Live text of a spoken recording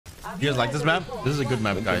You guys like this map? This is a good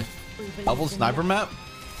map, guys. Double sniper map?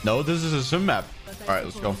 No, this is a sim map. All right,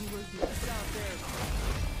 let's go.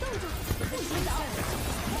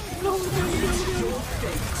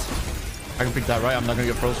 I can pick that, right? I'm not gonna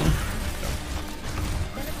get frozen.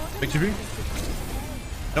 Big TV.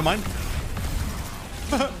 Don't mind.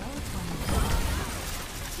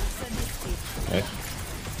 Okay.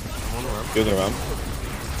 Good around.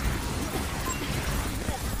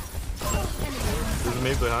 There's a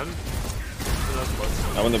maid behind.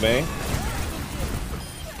 I'm on the bay.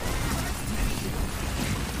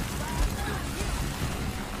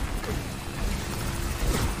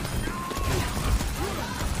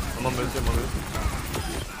 I'm on mid, I'm on mid.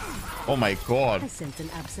 Oh my god. I sense an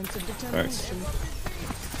absence of determination.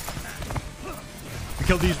 We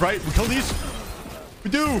kill these, right? We kill these? We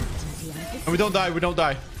do! And we don't die, we don't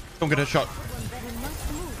die. Don't get a shot.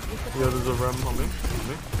 Yeah, there's a ram on me. On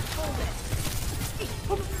me.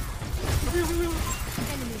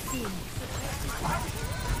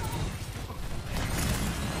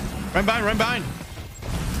 Run behind, run behind.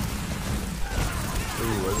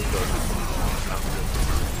 Ooh, where's the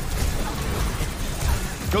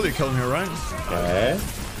Surely you're killing her, right? Okay.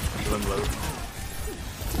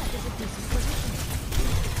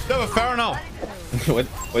 Yeah, but fair enough.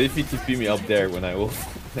 what if you TP me up there when I will?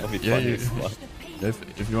 That'll be funny.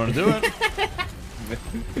 If you want to do it.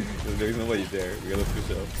 There's nobody there. We gotta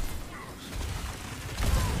push up.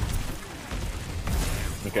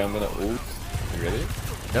 Okay, I'm gonna ult. You ready?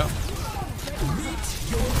 Yeah.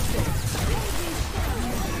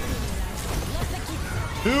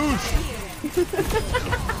 Huge.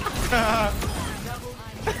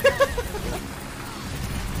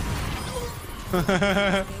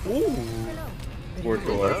 Ooh. Worth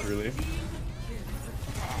the work, really.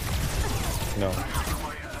 No.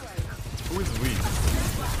 Who is weak?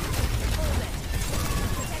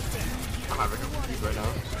 I'm having a weak right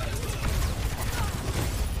now.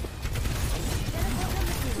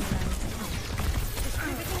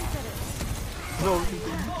 No.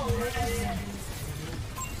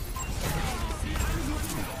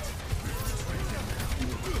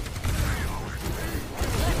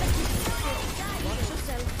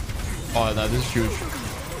 Oh, no, this is huge.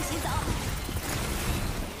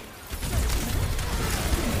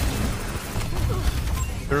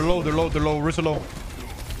 They're low, they're low, they're low. Wrist low.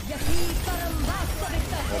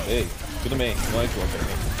 Oh, hey. To the main. No, it's one for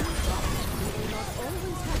me.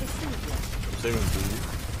 I'm saving for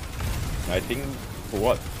you. I think for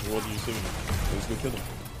what? For what are you saving? Let's go kill them.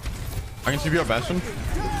 I can see your Bastion.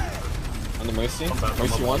 On the Mercy. I'm back,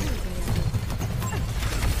 Mercy I'm one.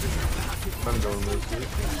 I'm going Mercy.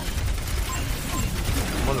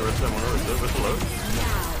 I'm on the wrist, I'm on the wrist. Wrist low.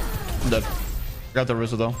 I'm dead. Got the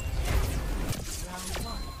wrist though.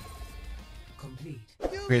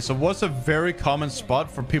 Okay, so what's a very common spot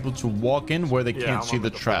for people to walk in where they can't see the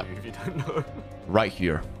trap? If you don't know. Right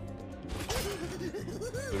here.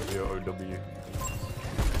 W.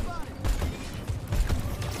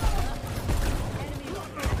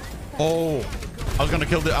 Oh, I was gonna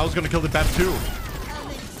kill the bat too.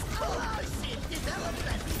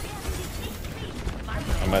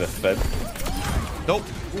 I might have fed. Nope.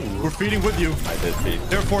 We're feeding with you. I did feed.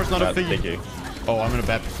 Therefore, it's not a feed. Thank you. Oh, I'm in a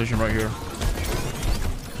bad position right here.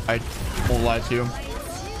 I won't lie to you. I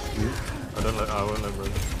won't let bro.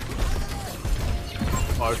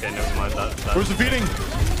 Oh, okay, never mind. That. Where's the feeding?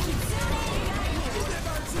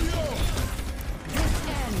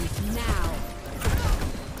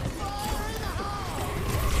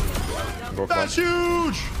 That's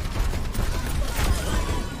huge!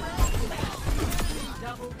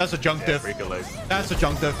 That's a junk diff. That's a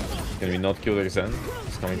junk diff. Can we not kill the Zen?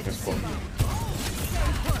 It's coming to spawn.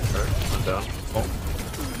 I'm down. Oh,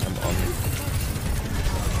 I'm on.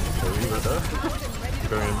 Are you right there?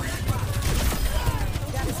 Going in.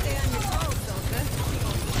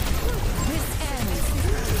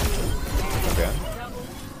 Okay.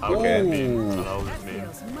 Okay, Ooh. me. That was me.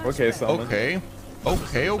 Okay, Salmon. Okay.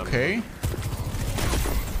 Okay, okay.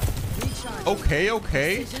 Okay,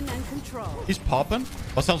 okay. He's popping.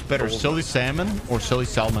 What sounds better, silly salmon or silly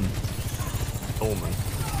salmon? Salmon.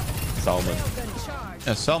 Salmon.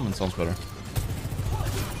 Yeah, salmon sounds better.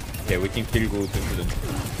 Okay, we can kill Groot into the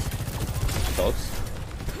thoughts.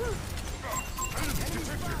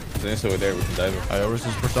 Then it's over there, we can dive it. I always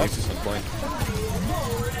just for Thanks to some point.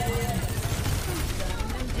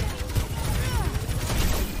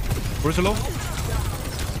 Where's the low?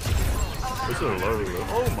 This is a low.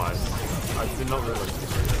 Oh my. I did not realize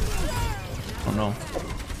this. Oh no.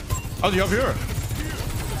 Oh, you up here?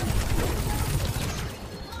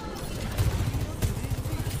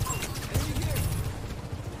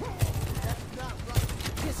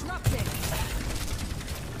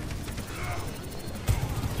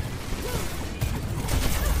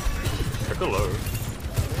 still low.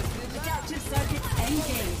 Adaptive circuit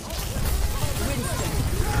engaged. Winston.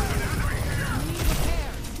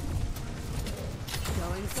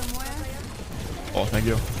 Going somewhere? Oh, thank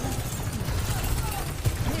you.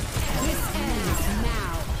 This ends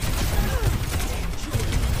now.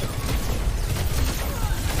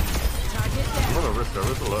 Target I'm down. gonna risk her.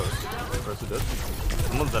 Risk the low. Press it dead.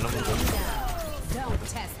 Someone's dead. Someone's dead. Don't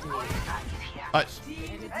test me. Nice.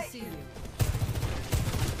 Good to see you.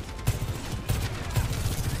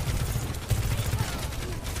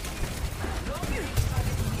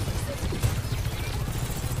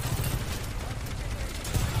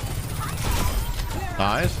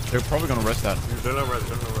 Nice. They're probably gonna rest that. They're not ready.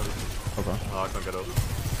 They're not ready. Okay. Oh, I can't get up.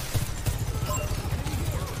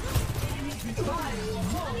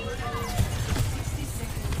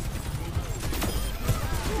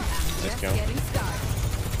 Let's go. Getting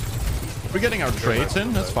started. We're getting our trades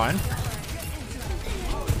in. That's fine.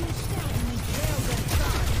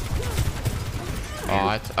 Oh,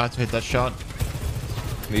 I had to hit that shot.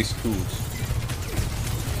 These tools.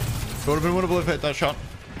 Would have been winnable if I hit that shot.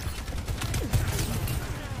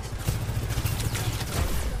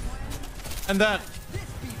 And that.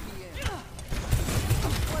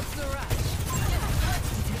 What's the rush?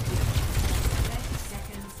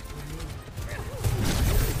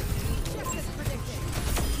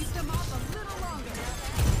 Keep them off a little longer.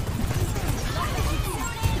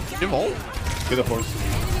 Give ult. Get the horse.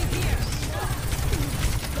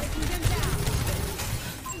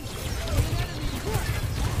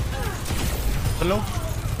 Hello.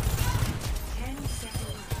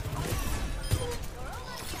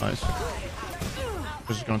 Nice.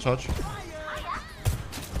 Just gonna touch.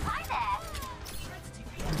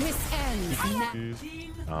 This ends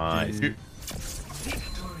now. Nice.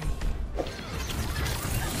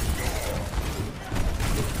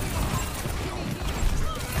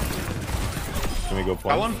 Can we go point?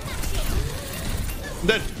 Got one. I'm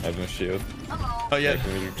dead. I have no shield. Oh yeah.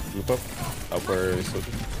 Can we loop up? Upper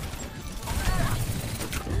soldier.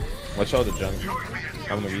 Watch out the junk.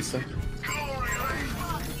 I'm gonna reset.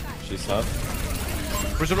 She's half.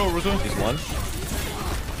 Where's it over? Where's it? She's one.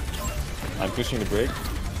 I'm pushing the break.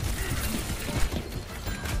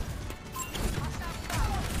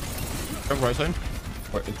 Junk right side.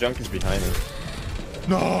 The junk is behind us.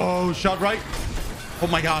 No, shot right. Oh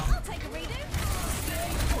my god.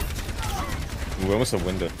 We almost have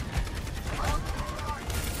window.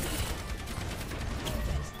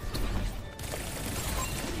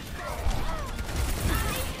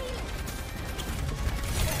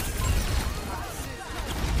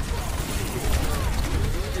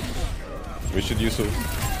 We should use it.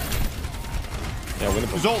 Yeah, win the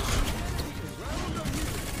Results.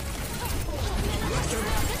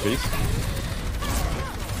 please.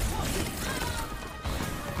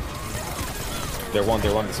 They're one,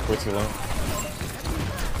 the support's alone.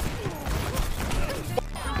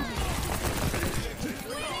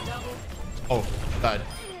 Oh, died.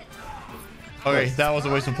 Okay, that was a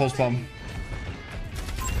waste of pulse bomb.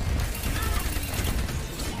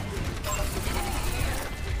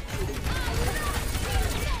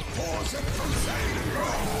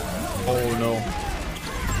 Oh no.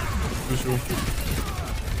 Too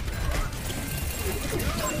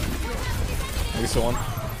At least one.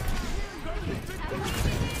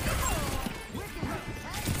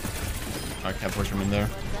 I can't push him in there.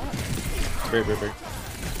 Break. Break.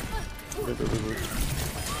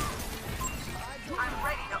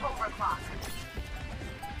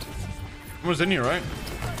 Someone's in here, right?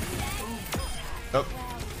 Yep.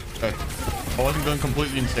 Okay. I wasn't going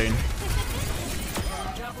completely insane.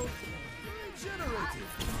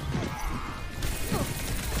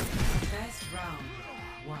 Best round.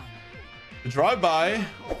 One. Drive-by.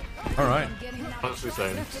 All right. Honestly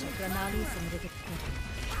saying.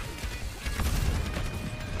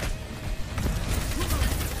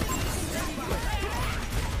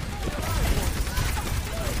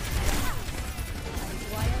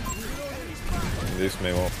 This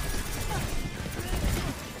may well.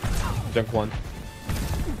 Junk one.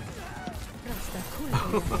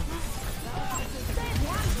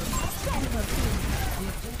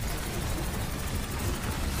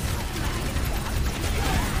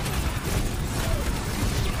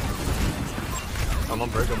 I'm on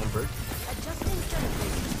break.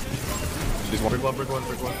 She's one. Break one.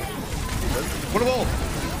 What a ball!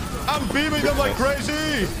 I'm beaming them like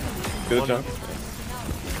crazy! Good junk.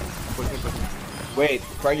 Wait,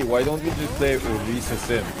 Kragie, why don't we just play Orisa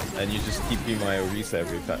Sim and you just TP my Orisa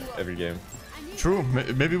every game? True.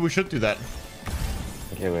 Maybe we should do that.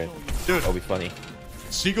 Okay, wait. Dude, That'll be funny.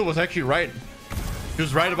 Seagull was actually right. He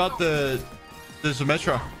was right about the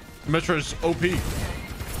Symmetra. Metro is OP.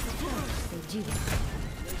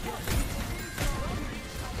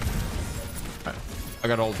 Right, I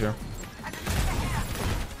got ult here.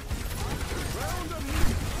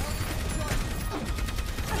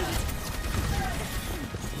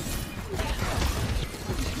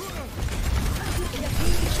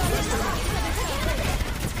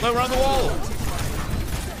 Play around the wall.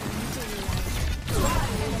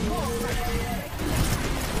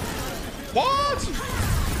 What?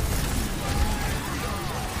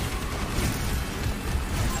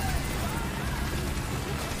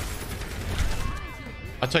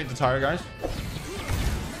 I'll take the tire, guys.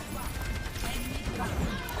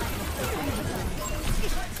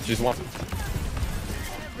 Just one.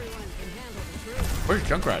 Where's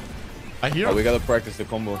Junkrat? I hear Oh, him. we gotta practice the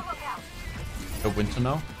combo. The winter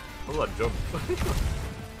now. Oh, that jump.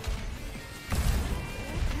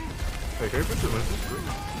 Hey, can you put your message through?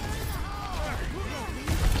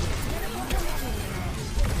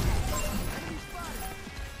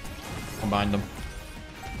 Combine them.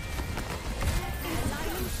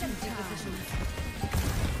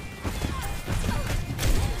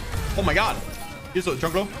 Oh my god. Here's a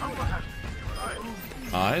jungle.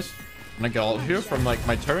 Nice. Can I get ult here from like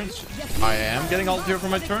my turrets? I am getting ult here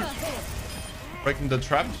from my turret. Breaking the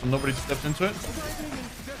trap so nobody steps into it.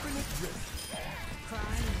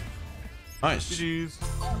 Nice.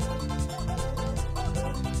 GG's.